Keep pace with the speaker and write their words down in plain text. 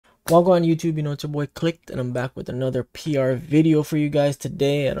Welcome on YouTube, you know it's your boy Clicked, and I'm back with another PR video for you guys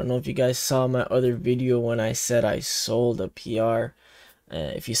today. I don't know if you guys saw my other video when I said I sold a PR.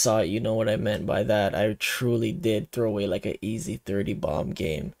 If you saw it, you know what I meant by that. I truly did throw away like an easy 30 bomb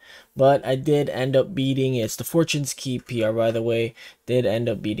game. But I did end up beating, it's the Fortune's Key PR by the way, did end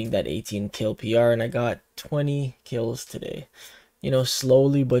up beating that 18 kill PR, and I got 20 kills today. You know,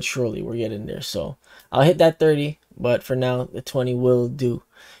 slowly but surely we're getting there. So I'll hit that 30, but for now the 20 will do.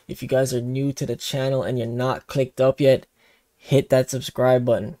 If you guys are new to the channel and you're not clicked up yet, hit that subscribe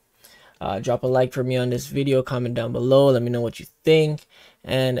button. Drop a like for me on this video, comment down below, let me know what you think,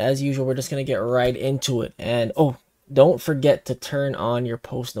 and as usual we're just gonna get right into it. And oh, don't forget to turn on your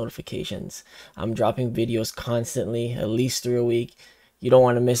post notifications. I'm dropping videos constantly, at least 3 a week. You don't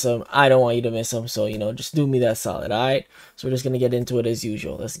want to miss them. I don't want you to miss them. So, you know, just do me that solid, alright? So we're just going to get into it as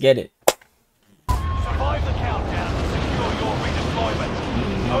usual. Let's get it. Survive the countdown and secure your redeployment.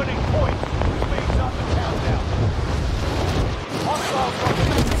 Earning points speeds up the countdown. Hostiles from the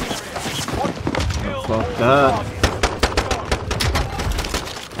area. Kill Fuck all that. targets.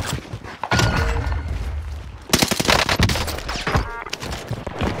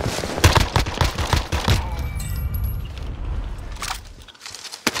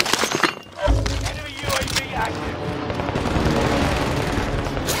 Enemy UAV active.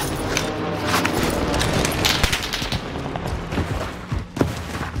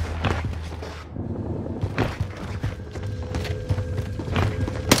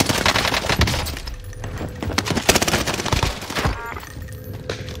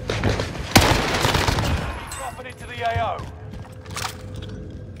 Dropping into the AO.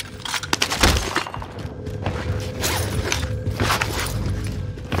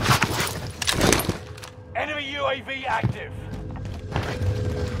 Enemy UAV active.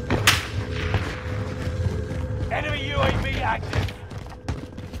 Enemy UAV active.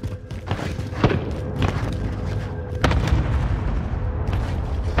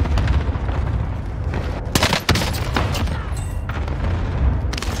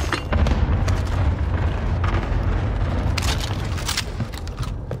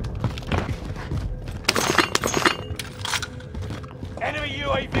 Enemy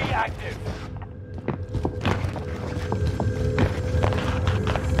UAV active.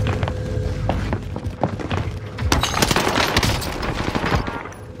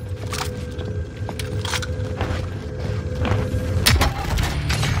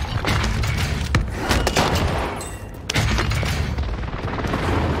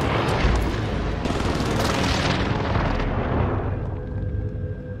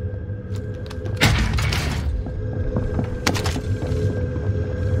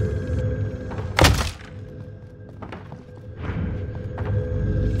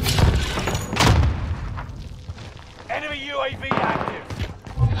 Enemy UAV active.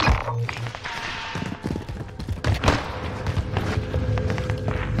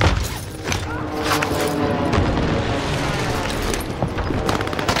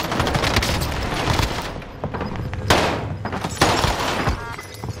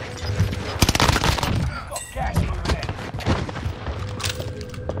 Got gas moving in.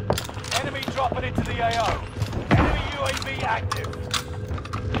 Enemy dropping into the AO. Enemy UAV active.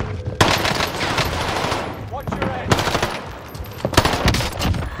 Watch your head.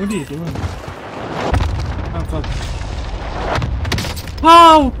 What are you doing? Oh fuck.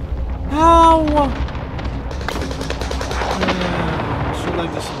 How? How? I feel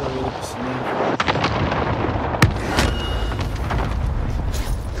like this is a really pissing me off.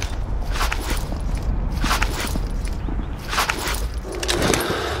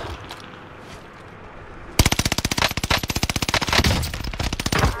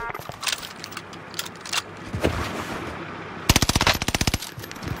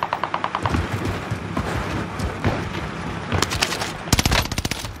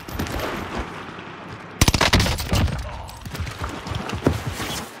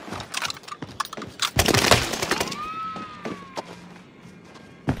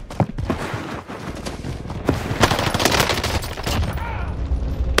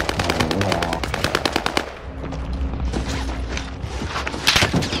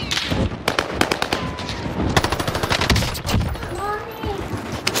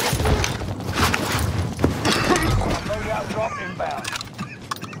 Loadout drop inbound.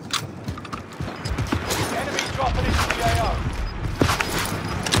 Enemy dropping into the AO.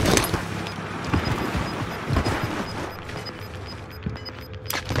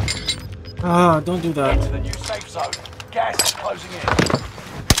 Ah, don't do that. Into the new safe zone. Gas is closing in.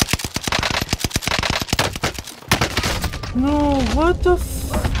 No, what the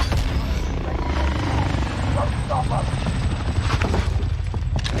f... Don't stop us.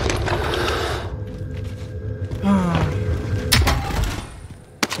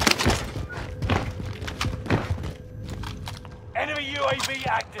 UAV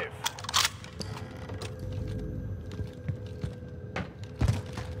active.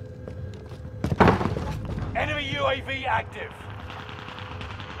 Enemy UAV active.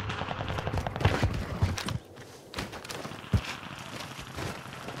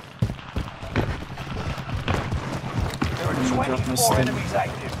 There are drop my 24 stim. enemies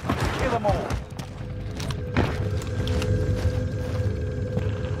active. Kill them all.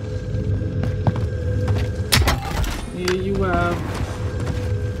 Here you have.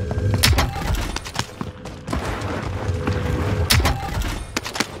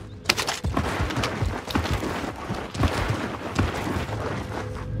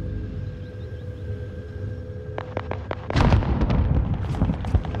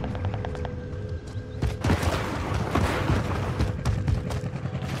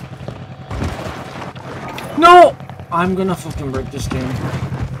 No! I'm gonna fucking break this game.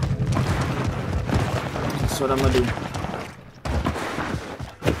 That's what I'm gonna do.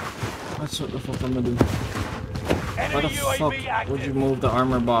 That's what the fuck I'm gonna do. Why Enemy the UAV fuck active. would you move the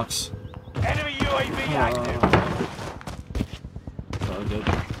armor box? Enemy UAV active. It's all good.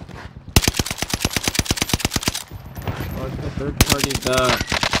 Fuck the third party that.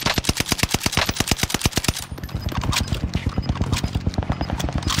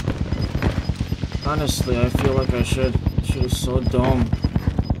 Honestly, I feel like I should. Shit is so dumb.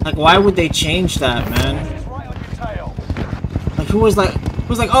 Like, why would they change that, man? It's right on your tail. Like, who was like,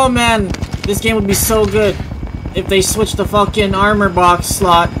 oh man, this game would be so good if they switched the fucking armor box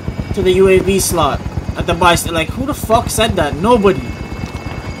slot to the UAV slot at the buy. Like, who the fuck said that? Nobody.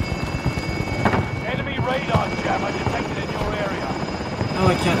 Enemy radar jammer detected in your area. No,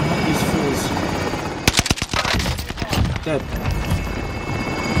 I can't hunt these fools. Dead.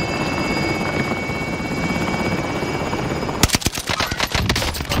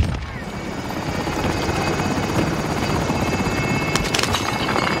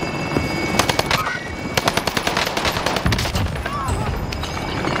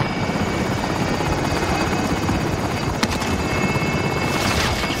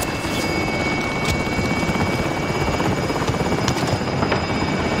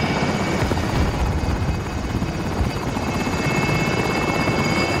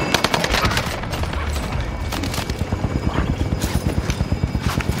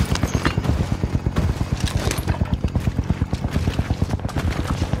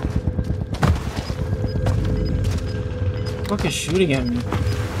 Fuck is shooting at me?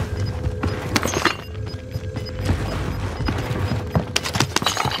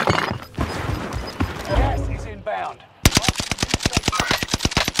 Gas is inbound.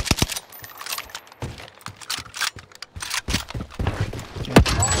 Okay.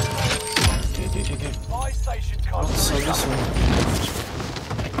 Buy station I'll cost. sell this one.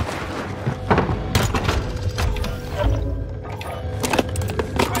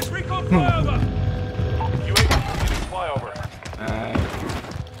 Request recon flyover. UAV giving flyover.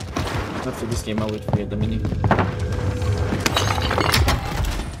 After this game, I'll wait for you at the menu.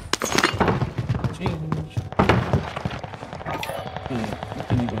 Change. What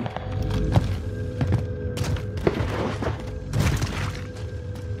can you do?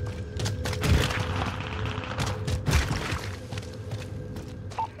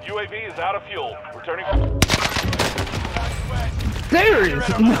 UAV is out of fuel. Returning. There it is!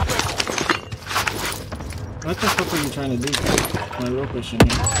 What the fuck are you trying to do? My real question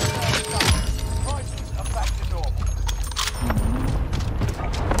here. Prices are back to normal.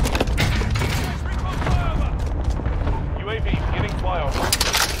 UAV beginning flyover.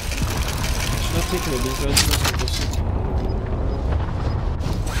 Should I take care of these guys first?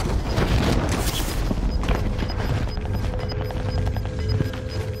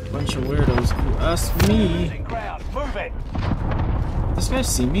 Bunch of weirdos who ask me. Losing ground. Move it. This guy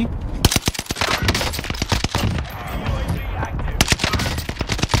see me? UAV active.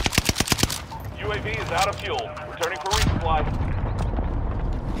 UAV is out of fuel. Returning for resupply.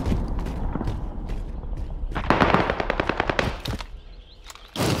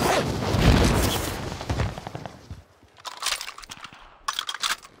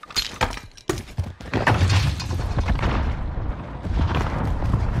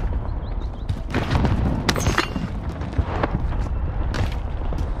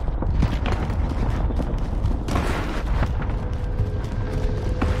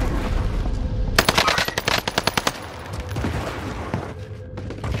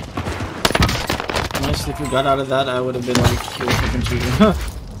 Honestly, if we got out of that, I would have been like, you're fucking cheating.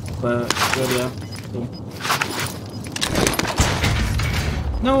 But, good, yeah. Cool.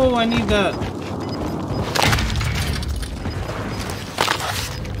 No, I need that.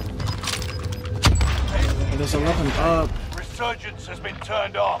 Oh, there's 11 up. resurgence has been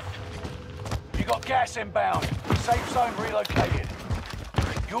turned off. You got gas inbound. Safe zone relocated.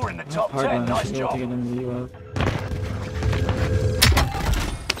 You're in the top 10. Nice job.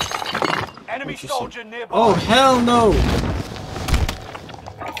 Enemy soldier nearby. Oh, hell no!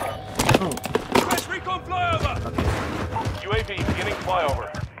 Oh. Press recon flyover. Okay. UAV beginning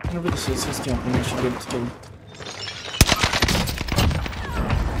flyover. Whenever this is, he's jumping. I should be able to kill him.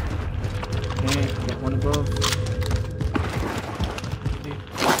 Okay, got one above. Okay.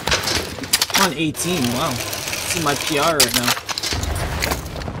 I'm on 18, wow. This is my PR right now.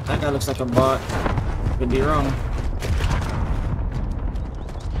 That guy looks like a bot. Could be wrong.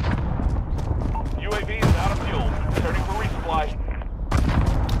 UAV is out of fuel. Returning for resupply.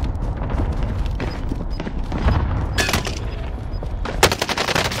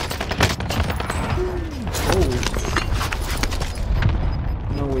 Oh.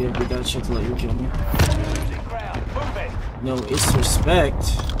 No way I did that shit to let you kill me. Losing ground. Move it. No, it's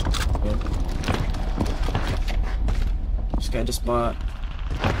respect. Yeah. This guy just bought.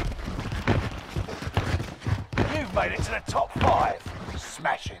 You've made it to the top 5.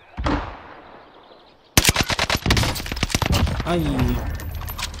 Smashing. Aye.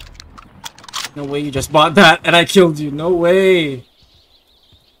 No way you just bought that and I killed you. No way.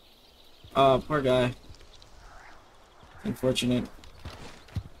 Oh, poor guy. Unfortunate.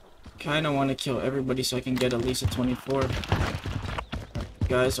 Kinda want to kill everybody so I can get at least a 24. You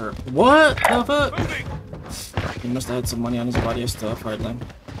guys are... What the fuck? Moving. He must have had some money on his body. I still have hardline.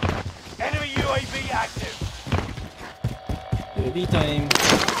 Enemy UAV active. UAV time.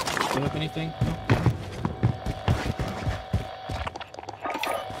 Do you have anything? No?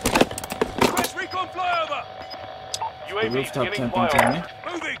 Press recon flyover. The UAV rooftop beginning camping for me.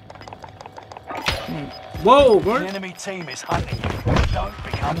 flyover. Moving. Whoa, The bro! enemy team is hunting you. Don't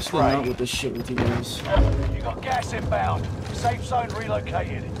become Honestly, not prey. with this shit with you guys. You got gas inbound. Safe zone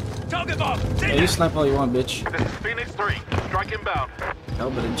relocated. Target bomb. Hey, you snipe all you want, bitch. This is Phoenix 3. Strike inbound.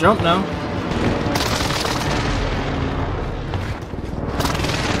 Hell, better jump now.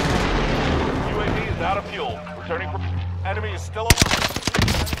 UAV is out of fuel. Returning for... Enemy is still alive.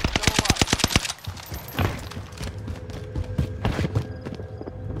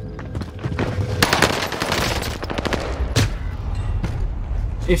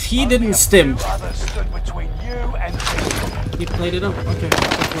 If he didn't stim, Two others stood between you and me. he played it up. Okay.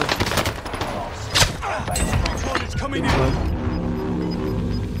 It's coming Good play.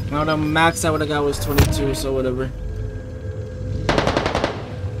 Now the max I would have got was 22, so whatever.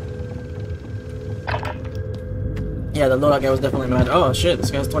 Yeah, the loadout guy was definitely mad. Oh shit, this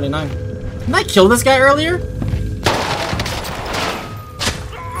guy's 29. Didn't I kill this guy earlier?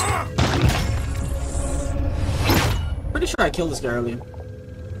 Pretty sure I killed this guy earlier.